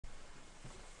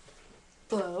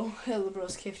Hello,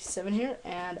 Bros K57 here,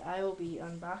 and I will be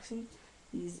unboxing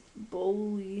these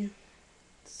BOLLE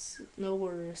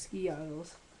Snowboard ski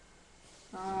goggles.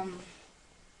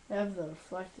 They have the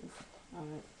reflective on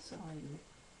it, so I can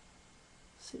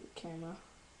see the camera.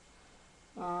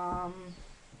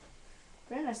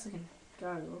 Very nice looking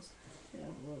goggles. They have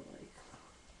a little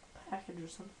package or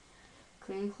something.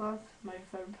 Clean cloth,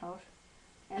 microfiber pouch,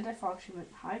 anti-fog treatment,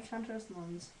 high contrast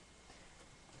lens,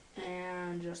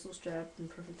 and adjustable strap and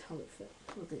perfect helmet fit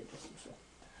with the adjustable strap.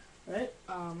 Right?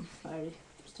 I already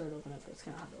started opening it, but it's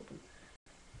kind of hard to open.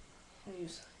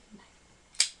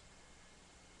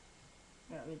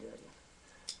 Let me do it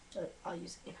again. I'll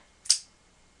use it again.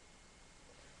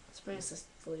 Spring assist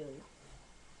fully illegal.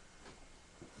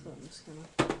 So I'm just gonna.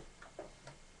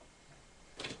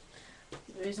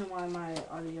 The reason why my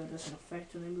audio doesn't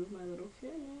affect when I move my little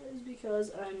camera is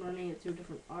because I'm running it through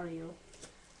different audio.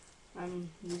 I'm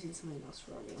using something else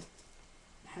for audio,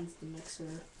 hence the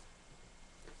mixer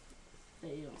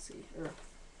that you don't see, or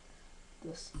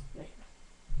this right here.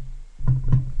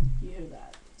 You hear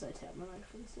that as I tap my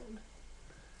microphone stand.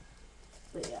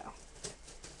 But yeah, if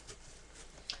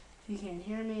you can't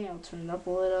hear me, I'll turn it up a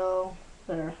little.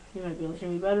 Better, you might be able to hear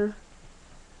me better.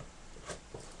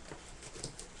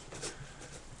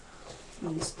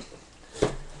 Let me just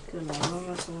get my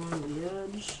lumens along the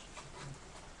edge.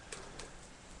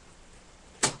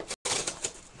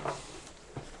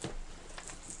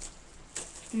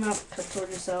 Not cut toward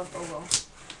yourself, oh well.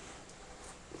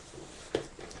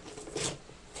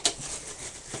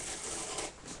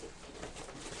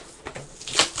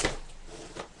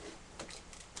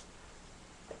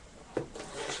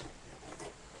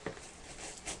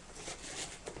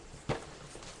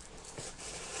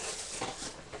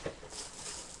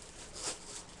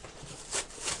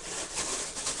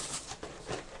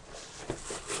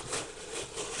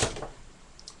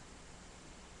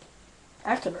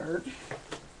 That could hurt.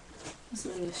 This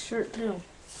is a shirt too.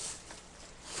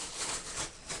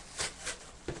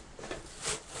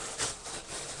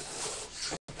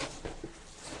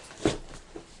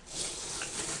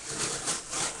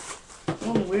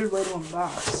 One weird way to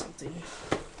unbox something,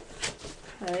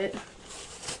 right?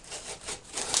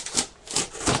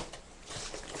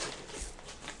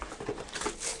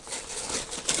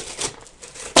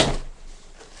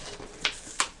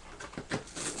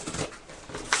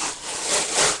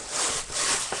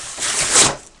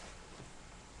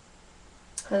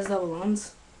 Has double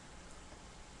lens,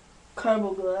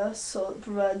 carbon glass, so it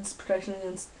provides protection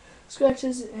against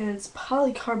scratches, and it's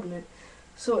polycarbonate,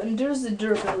 so it endures the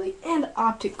durability and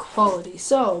optic quality.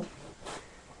 So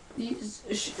these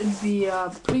should be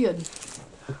pretty good.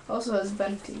 Also has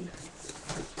venting.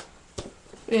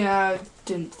 Yeah, I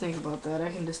didn't think about that.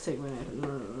 I can just take my knife and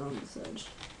run it around this edge,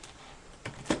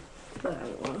 but I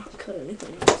don't want to cut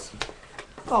anything else.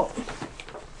 Oh,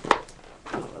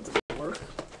 no, that doesn't work.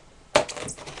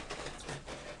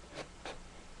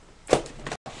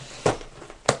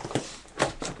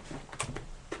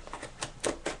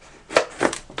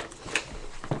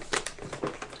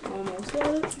 Almost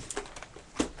got it.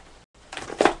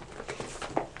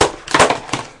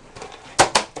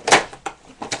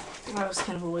 That was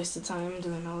kind of a waste of time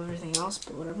doing everything else,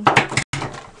 but whatever.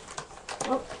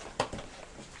 Oh.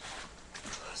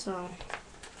 So,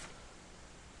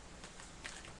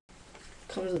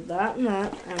 comes with that and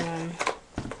that, and then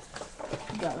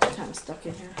got it kind of stuck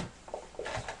in here.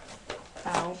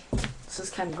 Ow. This is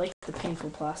kind of like the painful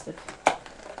plastic.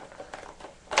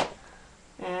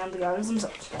 And the goggles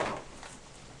themselves.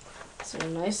 So a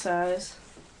nice size,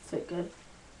 fit good,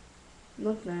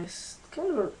 look nice.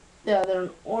 Kind of a, yeah, they're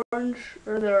an orange,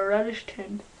 or they're a reddish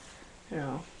tint. Here,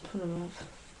 I'll put them up.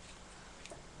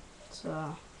 It's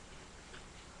a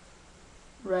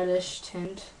reddish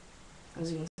tint,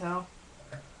 as you can tell.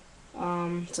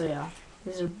 So yeah,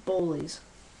 these are BOLLEs.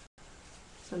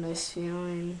 It's a nice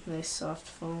feeling, nice soft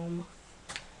foam.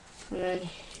 And then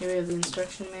here we have the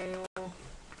instruction manual.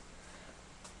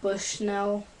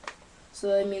 Bushnell,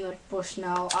 so I mean like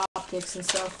Bushnell optics and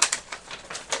stuff.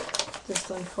 This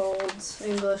unfolds.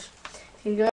 English.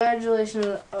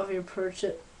 Congratulations on your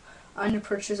purchase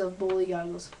of BOLLE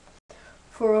goggles.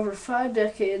 For over 5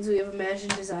 decades, we have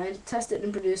imagined, designed, tested,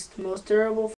 and produced the most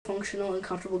durable, functional, and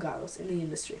comfortable goggles in the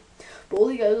industry.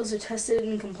 BOLLE goggles are tested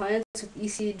in compliance with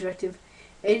EC Directive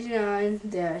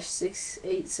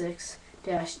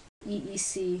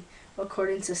 89-686-EEC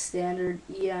according to standard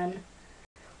EN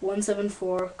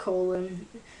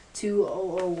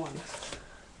 174:2001.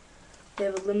 They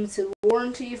have a limited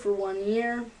warranty for 1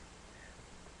 year.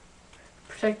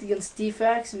 Protect against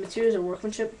defects in materials or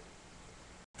workmanship.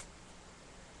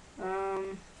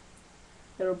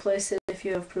 They'll replace it if if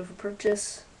you have proof of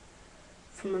purchase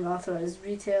from an authorized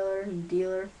retailer and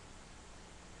dealer.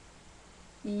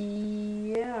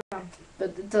 Yeah,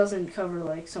 but it doesn't cover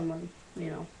like someone,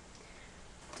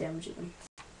 damaging them.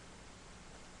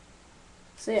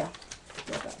 So yeah,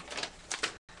 got that.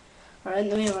 Alright,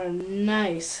 then we have our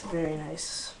nice, very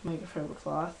nice microfiber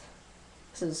cloth.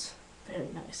 This is very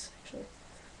nice, actually.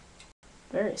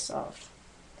 Very soft.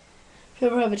 If you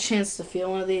ever have a chance to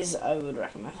feel one of these, I would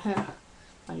recommend.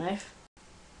 My knife.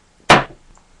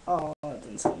 Oh, that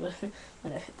didn't sound good. My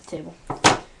knife hit the table.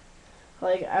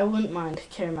 Like, I wouldn't mind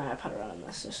carrying my iPad around in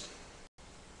this. Just.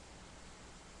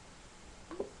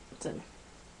 It's in.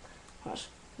 Watch.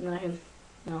 And then I can,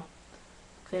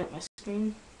 clean up my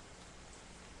screen.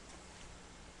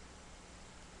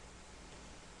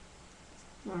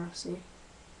 Or see.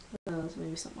 There's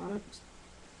maybe something on it.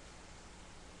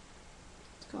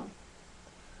 It's gone.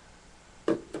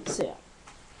 So yeah.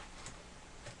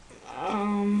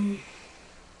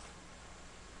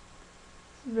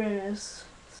 Very nice,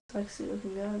 sexy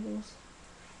looking goggles,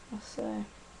 I'll say.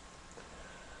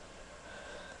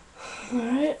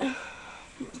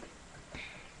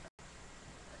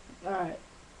 Alright.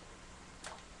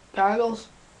 Goggles,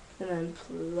 and then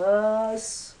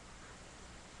plus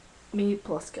me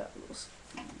plus goggles.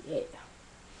 Yeah.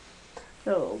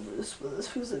 Got a little loose, but this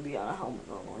feels to be on a helmet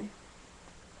normally.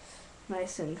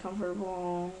 Nice and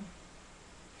comfortable.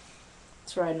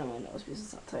 It's riding on my nose because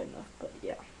it's not tight enough, but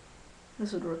yeah.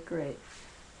 This would work great.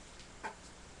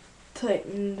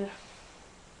 Tightened.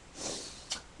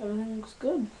 Everything looks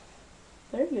good.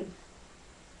 Very good.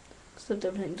 Except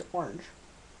everything's orange.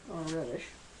 Or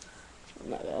reddish.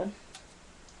 Not bad.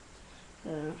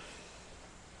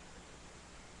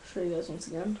 Show you guys once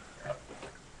again.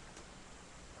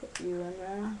 Put you in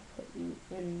there. Put you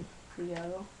in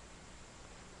Friago.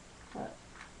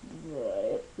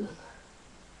 Right.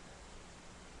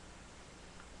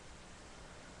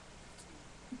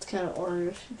 It's kind of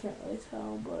orange. You can't really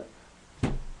tell, but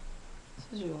this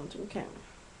is you onto a camera.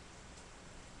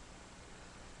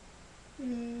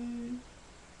 You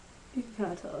can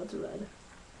kind of tell it's red.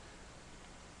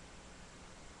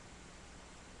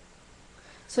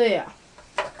 So yeah,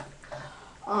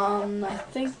 I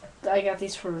think I got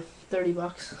these for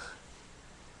 $30.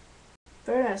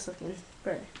 Very nice looking.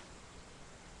 Very.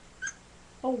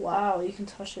 Oh wow, you can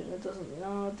touch it and it doesn't.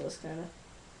 No, it does kind of.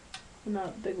 Not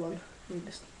a big one. You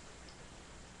just.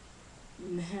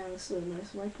 Man, this is a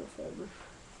nice microfiber.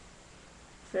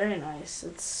 Very nice.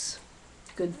 It's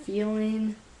good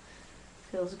feeling.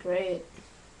 Feels great.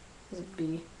 This would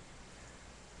be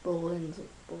BOLLE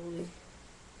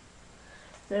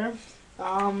there.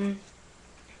 I'm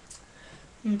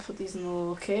gonna put these in a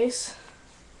little case.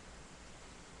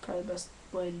 Probably the best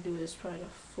way to do it is try to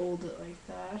fold it like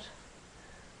that.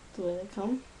 The way they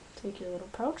come. Take your little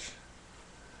pouch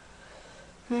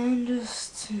and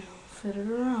just fit it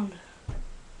around.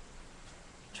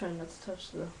 Try not to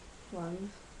touch the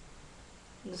lens.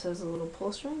 This has a little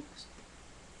pull string.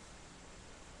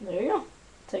 There you go.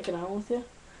 Take it on with you.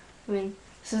 I mean,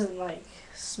 this isn't like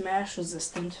smash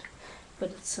resistant, but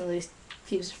it at least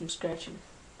keeps it from scratching.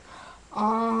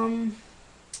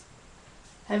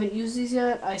 Haven't used these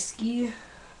yet. I ski.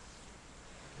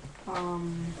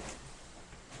 I've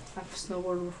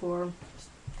snowboarded before.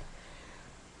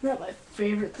 Not my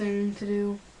favorite thing to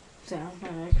do. Down my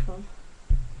microphone.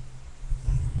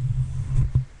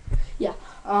 Yeah.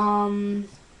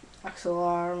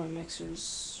 XLR, my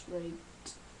mixer's right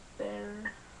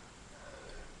there.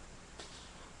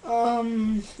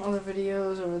 Other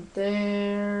videos over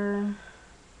there.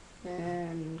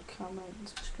 And comment and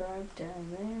subscribe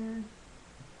down there.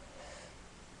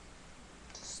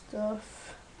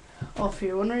 Stuff. Oh, if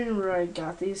you're wondering where I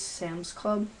got these, Sam's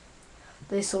Club.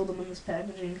 They sold them in this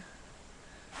packaging.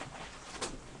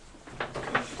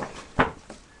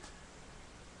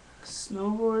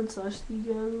 Snowboard / ski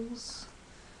goggles.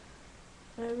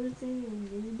 Everything you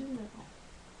need to know.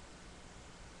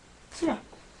 So yeah.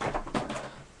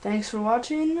 Thanks for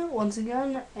watching once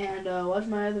again, and watch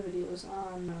my other videos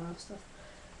on stuff.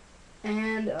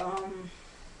 And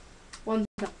one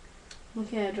thing,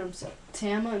 looking at a drum set,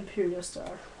 Tama Imperial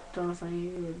Star. Don't know if any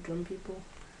of you are drum people,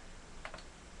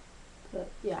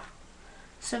 but yeah,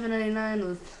 $7.99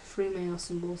 with free manual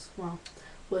cymbals. Well,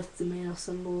 with the manual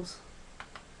cymbals.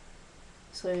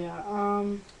 So yeah,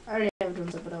 I already have a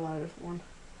drum set, but I want a different one.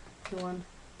 The one,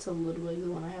 it's a Ludwig,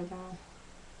 the one I have now.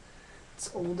 It's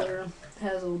older, it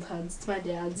has old heads. It's my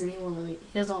dad's, and he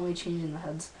doesn't want me changing the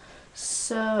heads.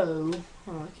 So,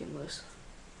 oh, it came loose.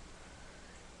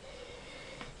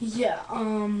 Yeah,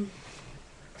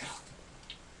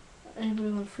 anybody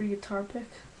want a free guitar pick?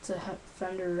 It's a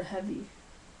Fender Heavy.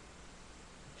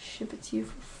 Ship it to you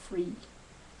for free.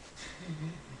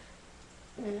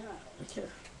 Yeah, I don't really care.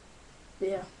 But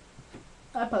yeah,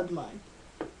 iPod's mine.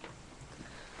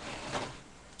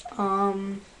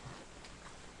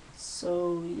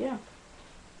 So yeah.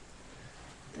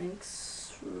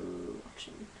 Thanks for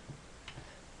watching.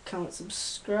 Comment,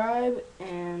 subscribe,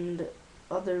 and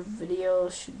other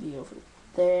videos should be over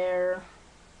there.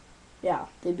 Yeah,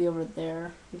 they'd be over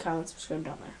there. And comment, subscribe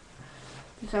down there.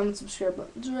 The comment, subscribe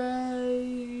button's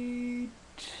right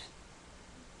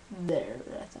there,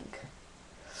 I think.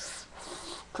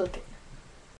 Click it.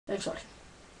 Thanks for watching.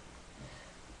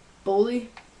 BOLLE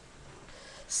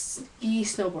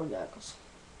Snowboard goggles.